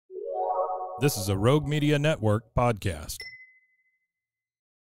This is a Rogue Media Network podcast.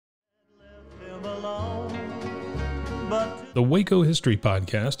 The Waco History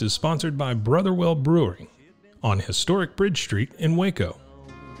Podcast is sponsored by Brotherwell Brewery on historic Bridge Street in Waco.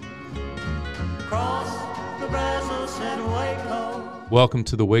 Welcome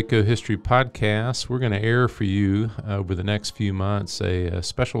to the Waco History Podcast. We're going to air for you over the next few months a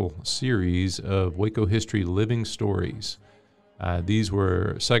special series of Waco History Living Stories. These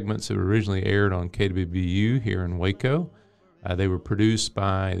were segments that originally aired on KWBU here in Waco. They were produced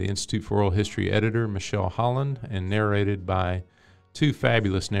by the Institute for Oral History editor, Michelle Holland, and narrated by two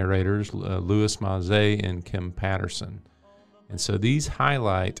fabulous narrators, Louis Mazé and Kim Patterson. And so these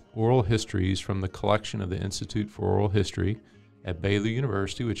highlight oral histories from the collection of the Institute for Oral History at Baylor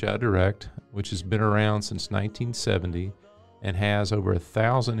University, which I direct, which has been around since 1970 and has over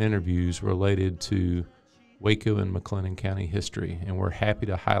 1,000 interviews related to Waco and McLennan County history, and we're happy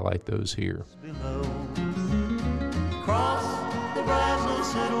to highlight those here. Cross the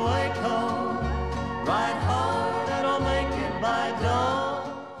Brazos at Waco, ride hard and I'll make it by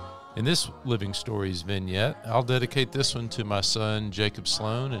dawn. In this Living Stories vignette, I'll dedicate this one to my son Jacob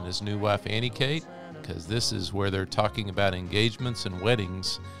Sloan and his new wife Annie Kate, because this is where they're talking about engagements and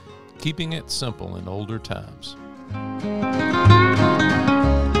weddings, keeping it simple in older times.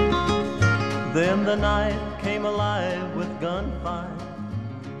 Then the night came alive with gunfire.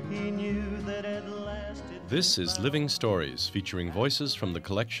 He knew that at last it... This is Living Stories, featuring voices from the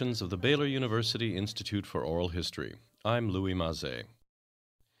collections of the Baylor University Institute for Oral History. I'm Louis Mazé.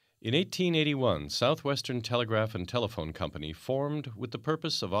 In 1881, Southwestern Telegraph and Telephone Company formed with the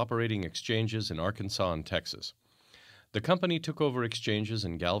purpose of operating exchanges in Arkansas and Texas. The company took over exchanges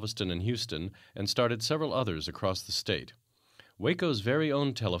in Galveston and Houston and started several others across the state. Waco's very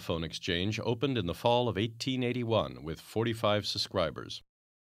own telephone exchange opened in the fall of 1881 with 45 subscribers.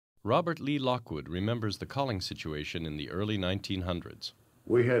 Robert Lee Lockwood remembers the calling situation in the early 1900s.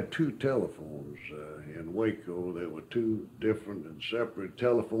 We had two telephones in Waco. There were two different and separate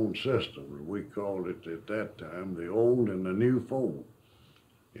telephone systems. We called it at that time the old and the new phone.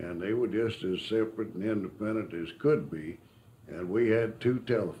 And they were just as separate and independent as could be. And we had two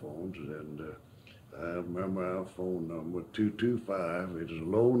telephones, and I remember our phone number, 225. It is a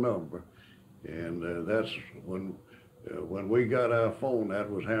low number, and that's when we got our phone, that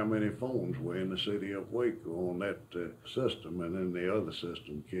was how many phones were in the city of Waco on that system, and then the other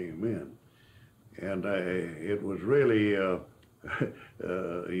system came in. And it was really,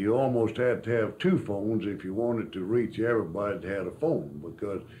 you almost had to have two phones if you wanted to reach everybody that had a phone,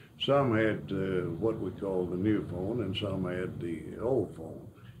 because some had what we call the new phone and some had the old phone.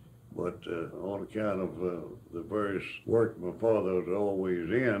 But on account of the various work my father was always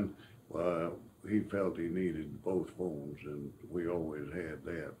in, he felt he needed both phones, and we always had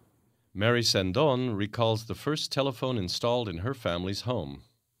that. Mary Sandon recalls the first telephone installed in her family's home.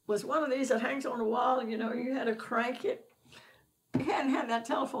 It was one of these that hangs on the wall, you know, you had to crank it. You hadn't had that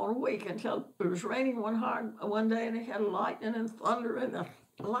telephone a week until it was raining one day, and it had lightning and thunder, and the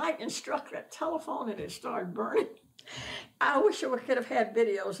lightning struck that telephone and it started burning. I wish we could have had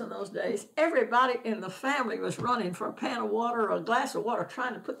videos in those days. Everybody in the family was running for a pan of water or a glass of water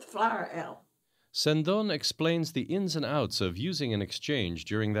trying to put the fire out. Sandon explains the ins and outs of using an exchange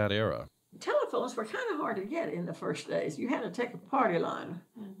during that era. Telephones were kind of hard to get in the first days. You had to take a party line.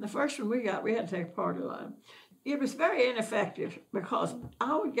 The first one we got, we had to take a party line. It was very ineffective because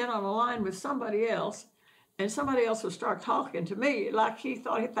I would get on a line with somebody else, and somebody else would start talking to me like he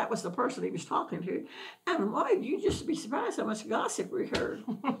thought that was the person he was talking to. And boy, you'd just be surprised how much gossip we heard.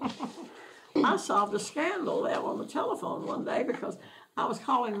 I solved a scandal there on the telephone one day because I was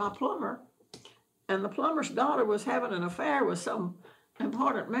calling my plumber, and the plumber's daughter was having an affair with some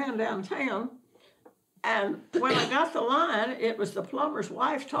important man downtown. And when I got the line, it was the plumber's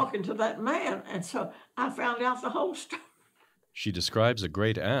wife talking to that man. And so I found out the whole story. She describes a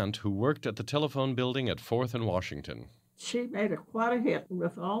great aunt who worked at the telephone building at 4th and Washington. She made quite a hit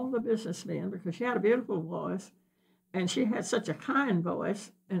with all the businessmen because she had a beautiful voice, and she had such a kind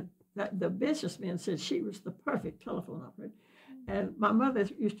voice, and that the businessmen said she was the perfect telephone operator. And my mother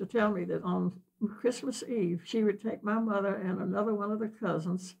used to tell me that on Christmas Eve, she would take my mother and another one of the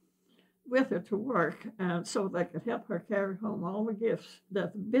cousins with her to work, and so they could help her carry home all the gifts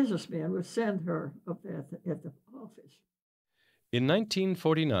that the businessmen would send her up there at the office. In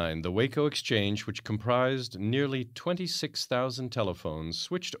 1949, the Waco Exchange, which comprised nearly 26,000 telephones,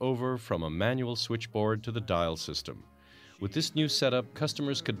 switched over from a manual switchboard to the dial system. With this new setup,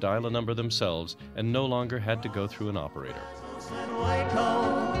 customers could dial a number themselves and no longer had to go through an operator.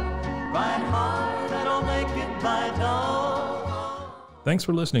 Thanks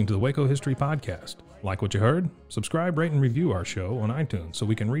for listening to the Waco History Podcast. Like what you heard? Subscribe, rate, and review our show on iTunes so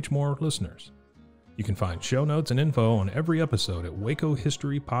we can reach more listeners. You can find show notes and info on every episode at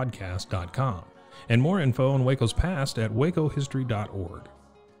wacohistorypodcast.com and more info on Waco's past at wacohistory.org.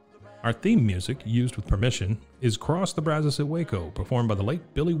 Our theme music, used with permission, is Cross the Brazos at Waco, performed by the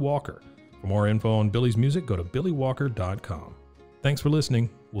late Billy Walker. For more info on Billy's music, go to billywalker.com. Thanks for listening.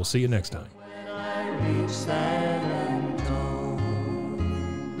 We'll see you next time.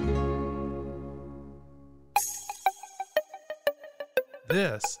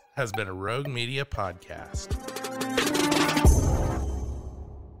 This has been a Rogue Media podcast.